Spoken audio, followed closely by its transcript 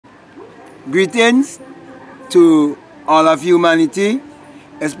Greetings to all of humanity,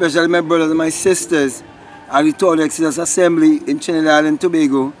 especially my brothers and my sisters at the Third Exodus Assembly in Trinidad and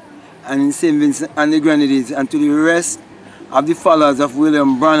Tobago and in St. Vincent and the Grenadines, and to the rest of the followers of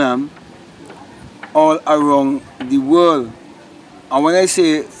William Branham all around the world. And when I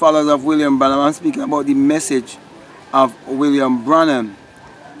say followers of William Branham, I'm speaking about the message of William Branham.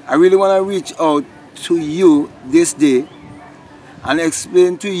 I really want to reach out to you this day and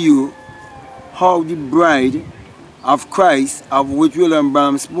explain to you how the bride of Christ, of which William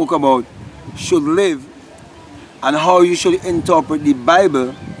Branham spoke about, should live, and how you should interpret the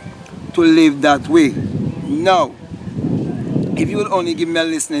Bible to live that way. Now, if you will only give me a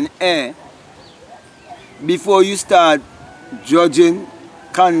listening ear, before you start judging,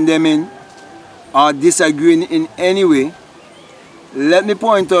 condemning, or disagreeing in any way, let me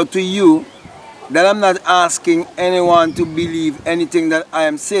point out to you that I'm not asking anyone to believe anything that I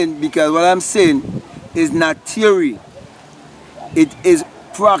am saying, because what I'm saying is not theory. It is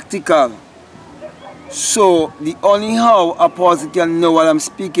practical. So the only how a person can know what I'm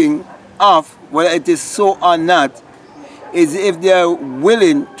speaking of, whether it is so or not, is if they are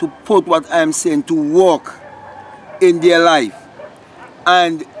willing to put what I'm saying to work in their life.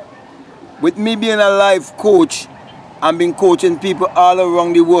 And with me being a life coach, I've been coaching people all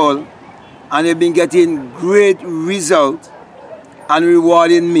around the world, and they've been getting great results and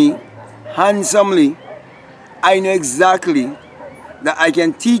rewarding me handsomely. I know exactly that I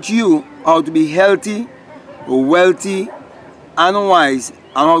can teach you how to be healthy, wealthy, and wise,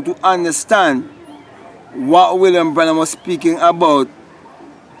 and how to understand what William Branham was speaking about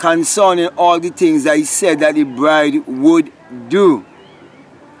concerning all the things that he said that the bride would do.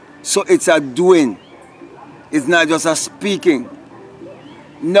 So it's a doing. It's not just a speaking.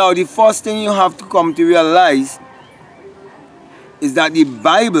 Now, the first thing you have to come to realize is that the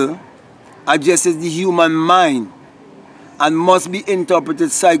Bible addresses the human mind and must be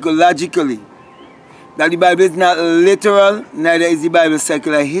interpreted psychologically. That the Bible is not literal, neither is the Bible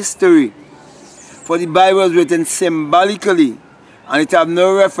secular history. For the Bible was written symbolically, and it has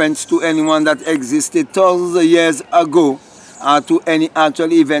no reference to anyone that existed thousands of years ago, or to any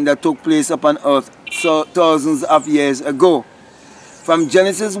actual event that took place upon earth thousands of years ago. From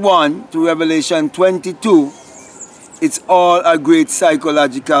Genesis 1 to Revelation 22, it's all a great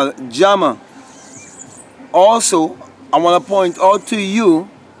psychological drama. Also, I want to point out to you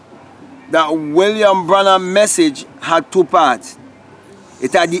that William Branham's message had two parts.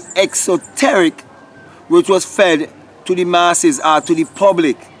 It had the esoteric, which was fed to the masses or to the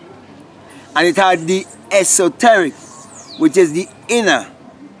public. And it had the esoteric, which is the inner,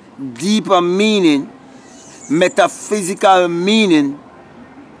 deeper meaning, metaphysical meaning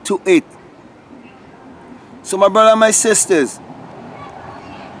to it. So my brothers and my sisters,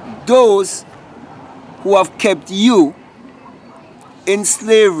 those who have kept you in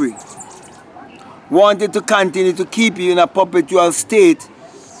slavery wanted to continue to keep you in a perpetual state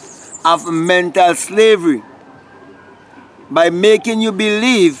of mental slavery by making you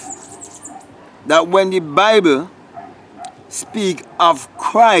believe that when the Bible speaks of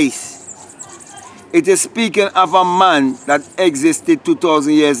Christ, it is speaking of a man that existed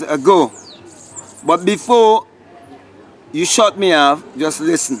 2,000 years ago. But before you shut me off, just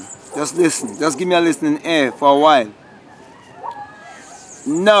listen. Just listen. Just give me a listening ear for a while.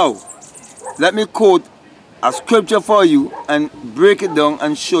 Now, let me quote a scripture for you and break it down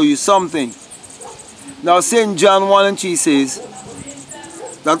and show you something. Now, St. John 1 and 3 says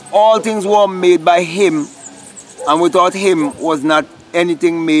that all things were made by him, and without him was not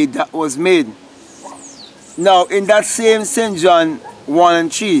anything made that was made. Now, in that same St. John 1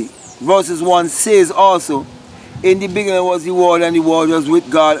 and 3, verses 1 says also, in the beginning was the Word, and the Word was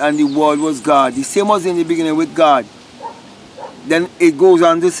with God, and the Word was God. The same was in the beginning with God. Then it goes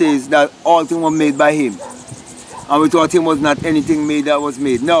on to say that all things were made by him, and without him was not anything made that was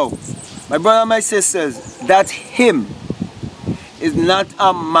made. Now, my brothers and my sisters, that him is not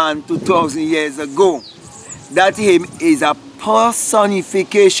a man 2,000 years ago. That him is a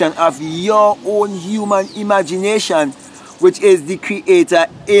personification of your own human imagination, which is the creator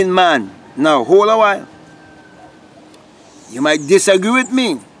in man. Now, hold a while. You might disagree with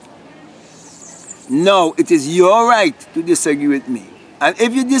me. No, it is your right to disagree with me. And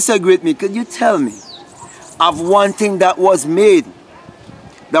if you disagree with me, could you tell me of one thing that was made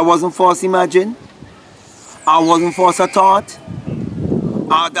that wasn't first imagined, or wasn't first a thought,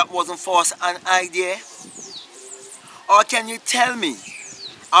 or that wasn't first an idea? Or can you tell me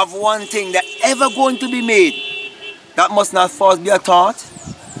of one thing that ever going to be made that must not first be a thought,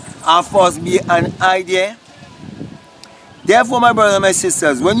 or first be an idea? Therefore, my brothers and my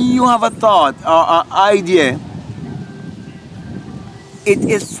sisters, when you have a thought or an idea, it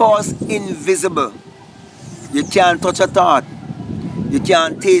is first invisible. You can't touch a thought. You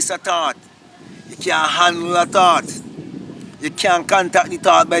can't taste a thought. You can't handle a thought. You can't contact the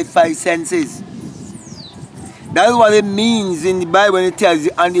thought by 5 senses. That is what it means in the Bible when it tells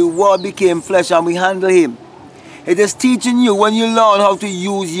you, and the word became flesh and we handle him. It is teaching you when you learn how to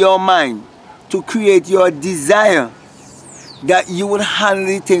use your mind to create your desire, that you would handle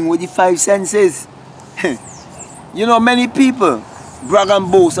the thing with the 5 senses. You know, many people brag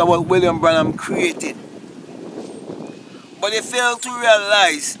and boast about William Branham created, but they fail to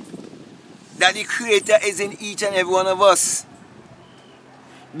realize that the creator is in each and every one of us.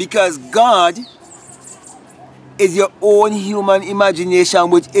 Because God is your own human imagination,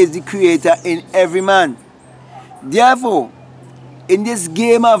 which is the creator in every man. Therefore, in this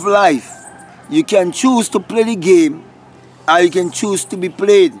game of life, you can choose to play the game or you can choose to be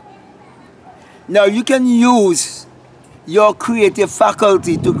played. Now, you can use your creative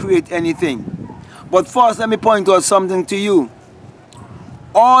faculty to create anything. But first, let me point out something to you.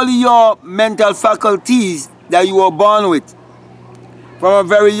 All your mental faculties that you were born with from a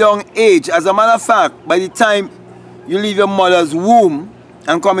very young age, as a matter of fact, by the time you leave your mother's womb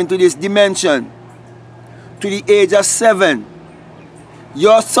and come into this dimension, to the age of 7,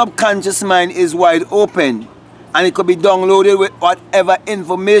 your subconscious mind is wide open and it could be downloaded with whatever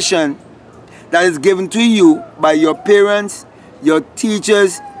information that is given to you by your parents, your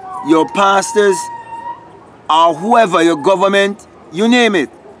teachers, your pastors, or whoever, your government, you name it.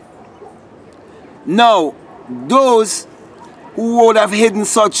 Now, those who would have hidden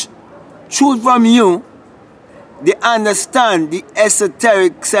such truth from you, they understand the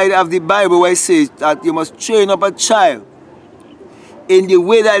esoteric side of the Bible where it says that you must train up a child in the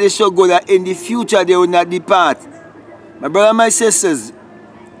way that they should go, that in the future they will not depart. My brother and my sisters,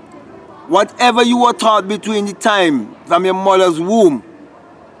 whatever you were taught between the time from your mother's womb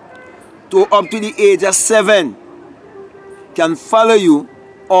to up to the age of 7 can follow you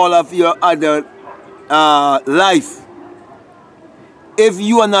all of your other life if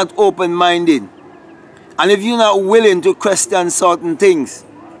you are not open-minded. And if you're not willing to question certain things,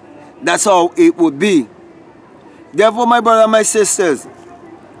 that's how it would be. Therefore, my brother and my sisters,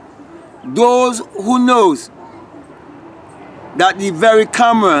 those who knows that the very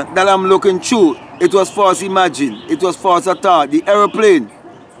camera that I'm looking through, it was first imagined, it was first a thought. The aeroplane,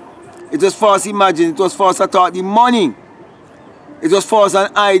 it was first imagined, it was first a thought. The money, it was first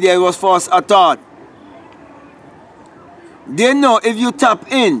an idea, it was first a thought. They know if you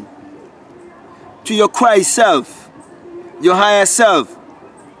tap in to your Christ self, your higher self,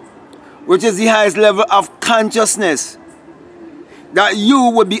 which is the highest level of consciousness, that you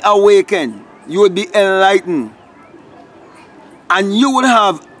would be awakened, you would be enlightened, and you would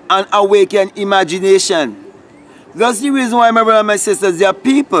have an awakened imagination. That's the reason why, my brother and my sisters, there are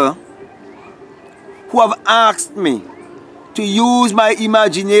people who have asked me to use my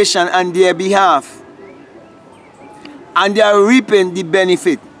imagination on their behalf, and they are reaping the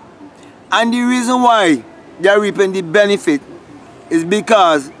benefit. And the reason why they are reaping the benefit is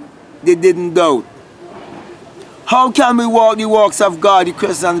because they didn't doubt. How can we walk the works of God? The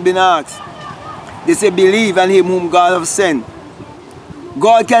question has been asked. They say, believe in him whom God has sent.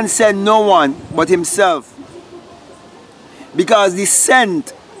 God can send no one but himself, because the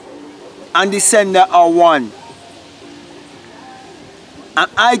sent and the sender are one. And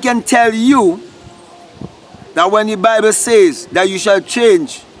I can tell you that when the Bible says that you shall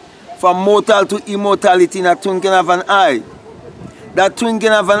change from mortal to immortality in a twinkling of an eye, that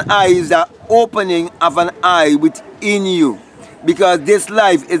twinkling of an eye is the opening of an eye within you, because this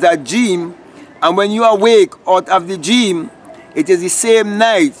life is a dream, and when you awake out of the dream, it is the same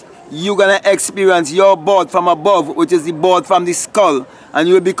night you're going to experience your birth from above, which is the birth from the skull, and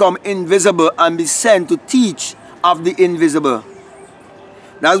you will become invisible and be sent to teach of the invisible.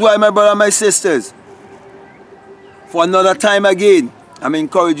 That's why, my brother and my sisters, for another time again, I'm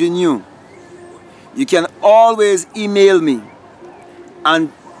encouraging you. You can always email me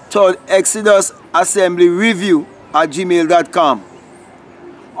and tell Exodus Assembly Review @gmail.com.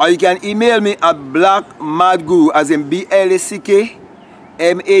 Or you can email me at blackmadguru, as in BLACKMADGURU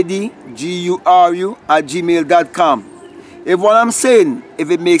 @gmail.com. If what I'm saying, if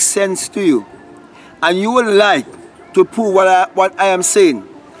it makes sense to you, and you would like to prove what I am saying,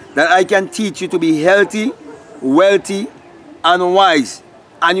 that I can teach you to be healthy, wealthy, and wise,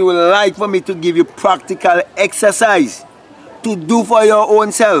 and you would like for me to give you practical exercise to do for your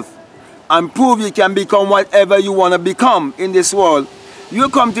own self and prove you can become whatever you want to become in this world, you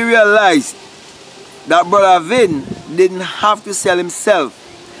come to realize that Brother Vin didn't have to sell himself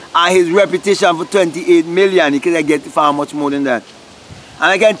and his reputation for 28 million. He could get far much more than that. And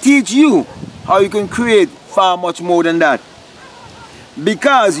I can teach you how you can create far much more than that.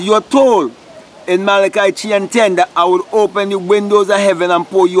 Because you're told in Malachi 3:10 that I would open the windows of heaven and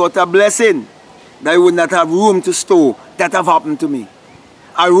pour you out a blessing that you would not have room to store. That have happened to me.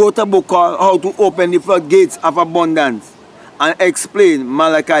 I wrote a book called How to Open the Floodgates of Abundance and explain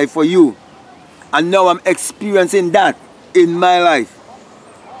Malachi for you. And now I'm experiencing that in my life.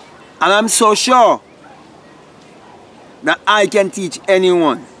 And I'm so sure that I can teach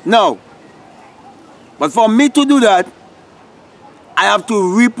anyone. Now, but for me to do that, I have to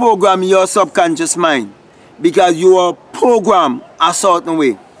reprogram your subconscious mind, because you are programmed a certain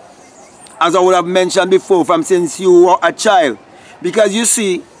way. As I would have mentioned before, from since you were a child. Because you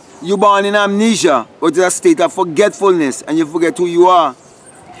see, you're born in amnesia, which is a state of forgetfulness, and you forget who you are.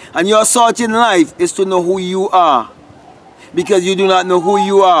 And your search in life is to know who you are, because you do not know who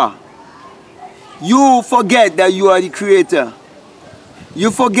you are. You forget that you are the creator. You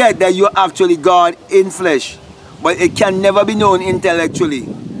forget that you are actually God in flesh. But it can never be known intellectually.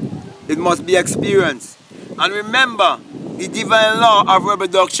 It must be experienced. And remember, the divine law of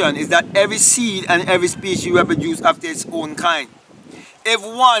reproduction is that every seed and every species reproduce after its own kind. If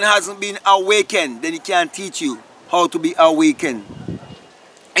one hasn't been awakened, then he can't teach you how to be awakened.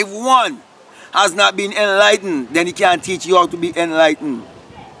 If one has not been enlightened, then he can't teach you how to be enlightened.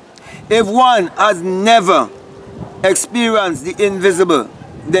 If one has never experienced the invisible,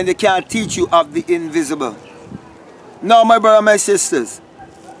 then they can't teach you of the invisible. Now, my brothers and my sisters,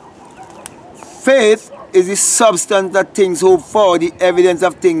 faith is the substance that things hope for, the evidence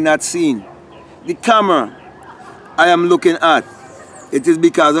of things not seen. The camera I am looking at, it is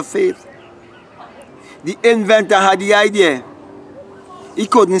because of faith. The inventor had the idea. He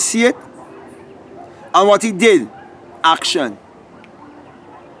couldn't see it. And what he did, action.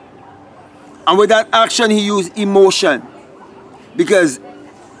 And with that action, he used emotion. Because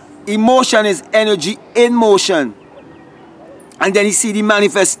emotion is energy in motion. And then he see the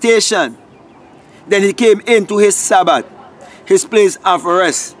manifestation. Then he came into his Sabbath, his place of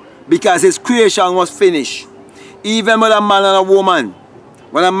rest, because his creation was finished. Even with a man and a woman,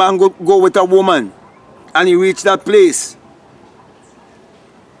 when a man go with a woman and he reach that place,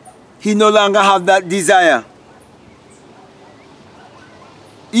 he no longer have that desire.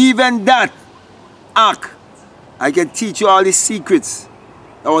 Even that act, I can teach you all the secrets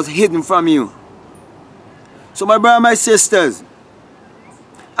that was hidden from you. So my brothers and my sisters,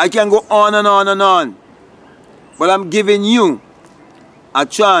 I can go on and on and on, but I'm giving you a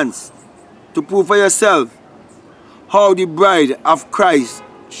chance to prove for yourself how the bride of Christ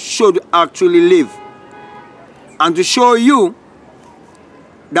should actually live. And to show you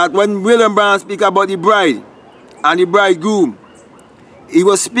that when William Branham speaks about the bride and the bridegroom, he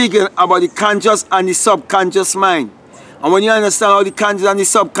was speaking about the conscious and the subconscious mind. And when you understand how the conscious and the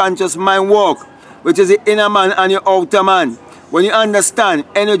subconscious mind work, which is the inner man and the outer man, when you understand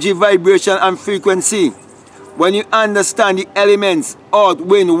energy, vibration, and frequency, when you understand the elements, earth,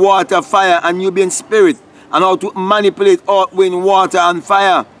 wind, water, fire, and you being spirit, and how to manipulate earth, wind, water, and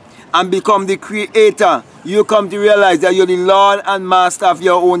fire, and become the creator, you come to realize that you're the Lord and Master of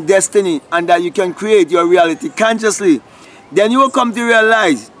your own destiny, and that you can create your reality consciously. Then you will come to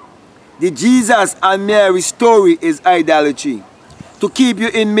realize the Jesus and Mary story is idolatry. To keep you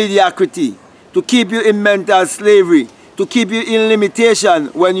in mediocrity, to keep you in mental slavery, to keep you in limitation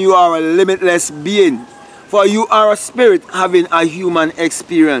when you are a limitless being. For you are a spirit having a human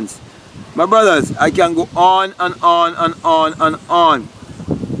experience. My brothers, I can go on and on and on and on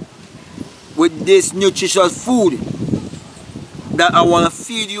with this nutritious food that I want to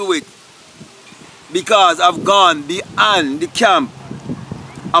feed you with, because I've gone beyond the camp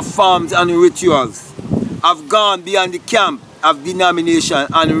of forms and rituals. I've gone beyond the camp of denomination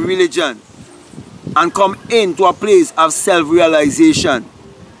and religion and come into a place of self-realization.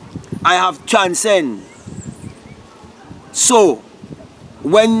 I have transcended. So,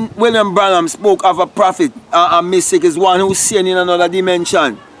 when William Branham spoke of a prophet, a mystic is one who's seen in another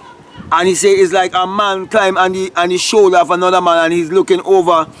dimension. And he said it's like a man climb on the shoulder of another man, and he's looking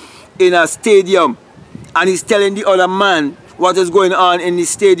over in a stadium. And he's telling the other man what is going on in the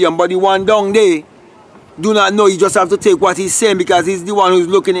stadium. But the one down there do not know. You just have to take what he's saying, because he's the one who's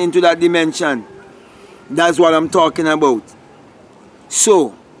looking into that dimension. That's what I'm talking about.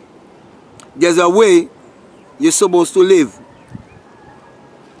 So, there's a way you're supposed to live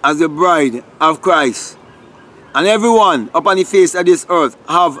as the bride of Christ. And everyone upon the face of this earth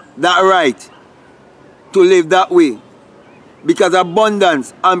have that right to live that way. Because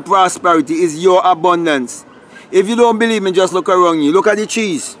abundance and prosperity is your abundance. If you don't believe me, just look around you. Look at the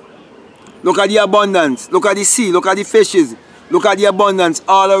trees. Look at the abundance. Look at the sea. Look at the fishes. Look at the abundance.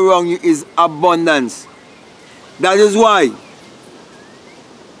 All around you is abundance. That is why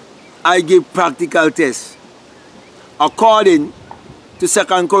I give practical tests. According to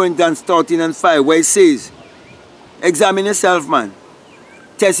 2 Corinthians 13:5, where it says, examine yourself, man.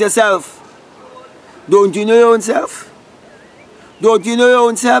 Test yourself. Don't you know your own self? Don't you know your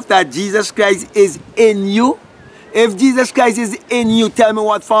own self that Jesus Christ is in you? If Jesus Christ is in you, tell me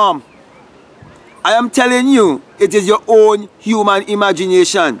what form. I am telling you, it is your own human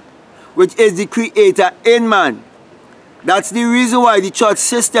imagination, which is the creator in man. That's the reason why the church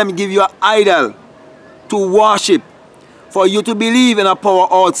system give you an idol to worship, for you to believe in a power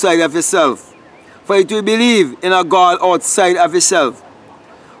outside of yourself, for you to believe in a God outside of yourself.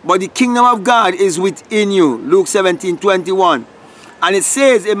 But the kingdom of God is within you, Luke 17:21. And it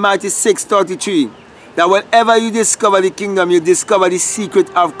says in Matthew 6:33 that whenever you discover the kingdom, you discover the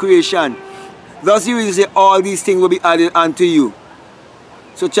secret of creation. Thus you will say all these things will be added unto you.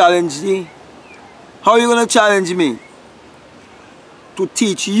 So challenge me. How are you going to challenge me? To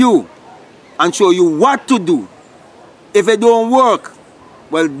teach you and show you what to do. If it don't work,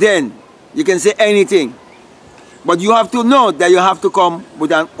 well then you can say anything. But you have to know that you have to come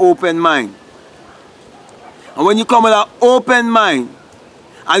with an open mind. And when you come with an open mind,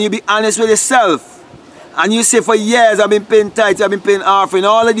 and you be honest with yourself, and you say for years I've been paying tithes, I've been paying offering,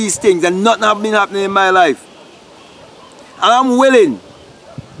 all of these things, and nothing have been happening in my life. And I'm willing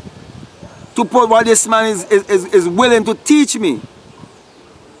to put what this man is willing to teach me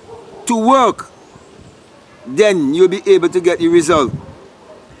to work, then you'll be able to get the result.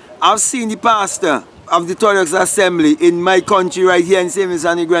 I've seen the pastor of the Orthodox Assembly in my country right here in St.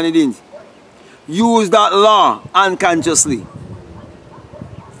 Vincent and the Grenadines use that law unconsciously.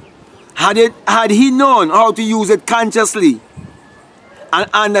 Had he known how to use it consciously and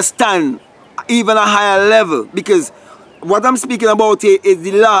understand even a higher level, because what I'm speaking about here is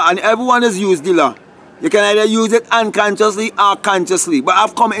the law, and everyone has used the law. You can either use it unconsciously or consciously. But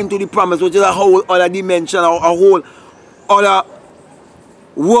I've come into the promise, which is a whole other dimension, or a whole other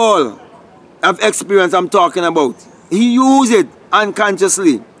world of experience I'm talking about. He used it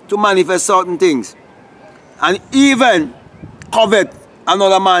unconsciously to manifest certain things. And even covet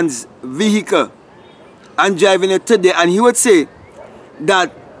another man's vehicle and driving it today. And he would say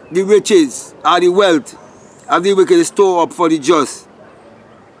that the riches or the wealth of the wicked is stored up for the just.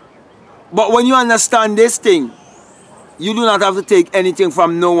 But when you understand this thing, you do not have to take anything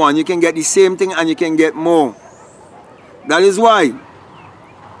from no one. You can get the same thing and you can get more. That is why,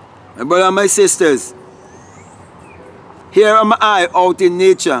 my brothers and my sisters, here am I out in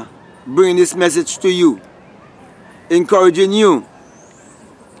nature, bringing this message to you, encouraging you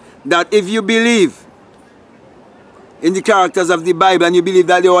that if you believe in the characters of the Bible and you believe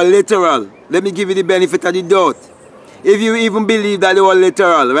that they were literal, let me give you the benefit of the doubt. If you even believe that they were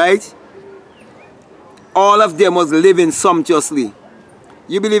literal, right? All of them was living sumptuously.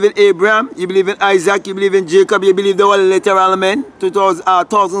 You believe in Abraham, you believe in Isaac, you believe in Jacob, you believe they were literal men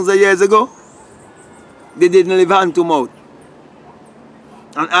thousands of years ago? They didn't live hand to mouth.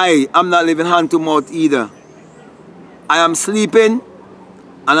 And I am not living hand to mouth either. I am sleeping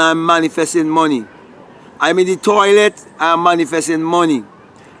and I am manifesting money. I'm in the toilet, I am manifesting money.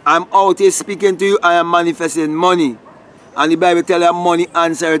 I'm out here speaking to you, I am manifesting money. And the Bible tells you money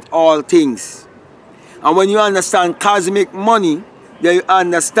answereth all things. And when you understand cosmic money, then you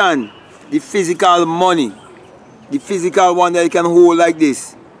understand the physical money. The physical one that you can hold like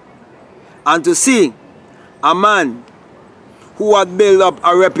this. And to see a man who had built up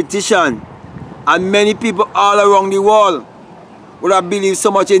a reputation, and many people all around the world would have believed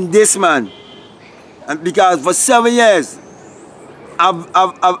so much in this man. And because for 7 years,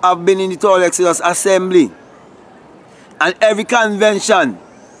 I've been in the Orthodox Assembly. And every convention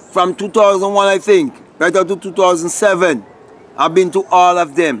from 2001, I think, right up to 2007, I've been to all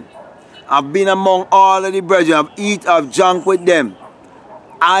of them. I've been among all of the brethren. I've drunk with them.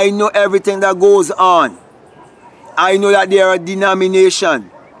 I know everything that goes on. I know that they are a denomination.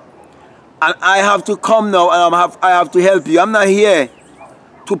 And I have to come now and I have to help you. I'm not here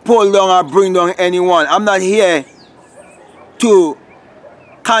to pull down or bring down anyone. I'm not here to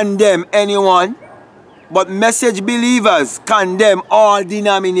condemn anyone. But message believers condemn all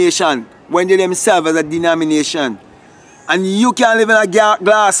denomination when they themselves as a denomination. And you can live in a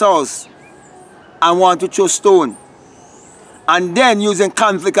glass house and want to throw stone. And then using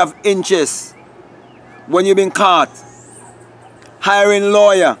conflict of interest when you've been caught. Hiring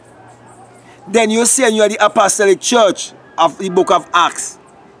lawyer. Then you say you are the apostolic church of the book of Acts.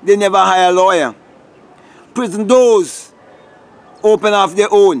 They never hire a lawyer. Prison doors open off their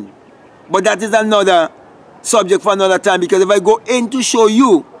own. But that is another subject for another time, because if I go in to show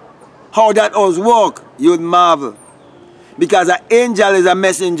you how that does work, you would marvel. Because an angel is a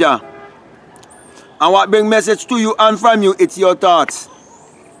messenger. And what brings message to you and from you, it's your thoughts.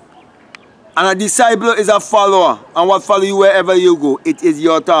 And a disciple is a follower. And what follow you wherever you go, it is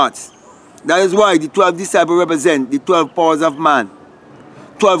your thoughts. That is why the 12 disciples represent the 12 powers of man.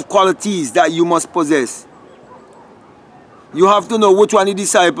 12 qualities that you must possess. You have to know which one the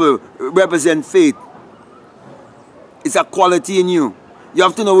disciple represents faith. It's a quality in you. You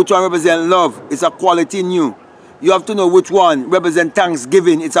have to know which one represents love. It's a quality in you. You have to know which one represents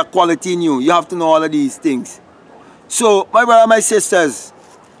thanksgiving. It's a quality in you. You have to know all of these things. So, my brother, my sisters,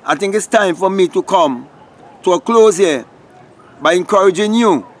 I think it's time for me to come to a close here by encouraging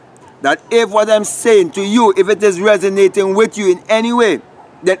you that if what I'm saying to you, if it is resonating with you in any way,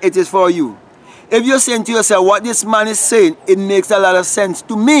 then it is for you. If you're saying to yourself, what this man is saying, it makes a lot of sense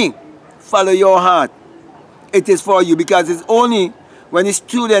to me, follow your heart. It is for you, because it's only when the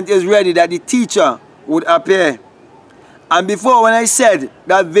student is ready that the teacher would appear. And before, when I said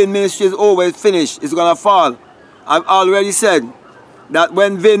that Vain ministry is over, it's finished, it's going to fall, I've already said that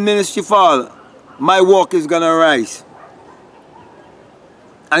when Vain ministry fall, my work is going to rise.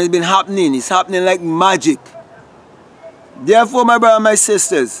 And it's been happening. It's happening like magic. Therefore, my brother and my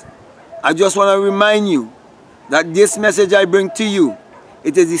sisters, I just want to remind you that this message I bring to you,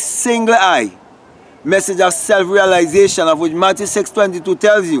 it is the single eye message of self-realization, of which Matthew 6:22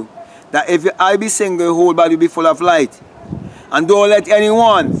 tells you that if your eye be single, your whole body will be full of light. And don't let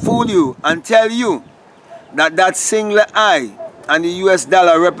anyone fool you and tell you that that single eye and the US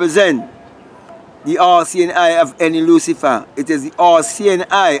dollar represent the all-seeing eye of any Lucifer. It is the all-seeing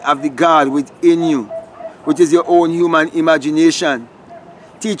eye of the God within you, which is your own human imagination,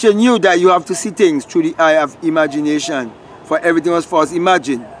 teaching you that you have to see things through the eye of imagination. For everything was first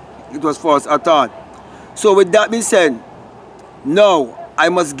imagined, it was first a thought. So with that being said, now I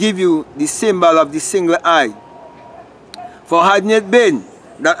must give you the symbol of the single eye. For hadn't it been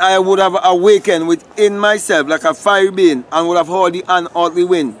that I would have awakened within myself like a fiery being, and would have heard the unearthly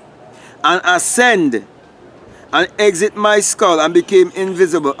wind, and ascend and exit my skull and became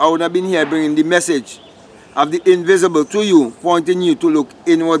invisible, I would have been here bringing the message of the invisible to you, pointing you to look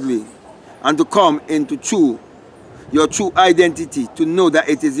inwardly and to come into your true identity, to know that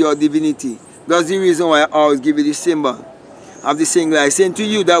it is your divinity. That's the reason why I always give you the symbol of the single eye, saying to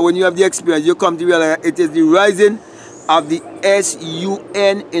you that when you have the experience, you come to realize it is the rising of the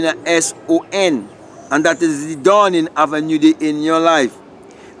S-U-N in a S-O-N, and that is the dawning of a new day in your life.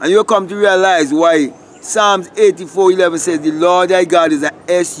 And you'll come to realize why Psalms 84:11 says, the Lord thy God is a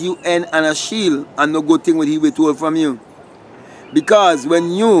S-U-N and a shield, and no good thing will he withhold from you. Because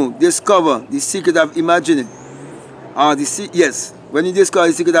when you discover the secret of imagining, when you discover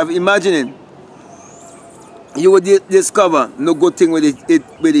the secret of imagining, you will discover no good thing will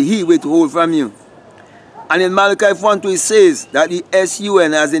he withhold from you. And in Malachi 1:2 it says that the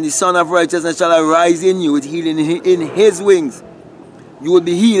S-U-N, as in the Son of Righteousness, shall arise in you with healing in his wings. You will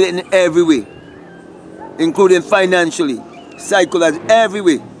be healed in every way, including financially, psychologically, every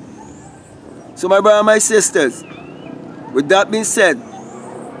way. So my brother and my sisters, with that being said,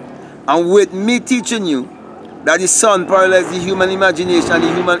 and with me teaching you that the sun parallels the human imagination, and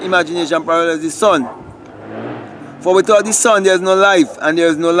the human imagination parallels the sun. For without the sun there is no life and there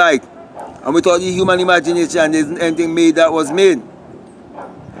is no light. And without the human imagination there isn't anything made that was made.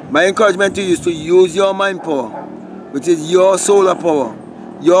 My encouragement to you is to use your mind power, which is your solar power,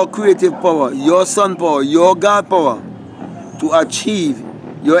 your creative power, your sun power, your God power, to achieve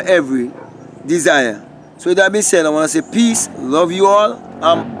your every desire. So with that being said, I want to say peace, love you all,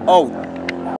 I'm out.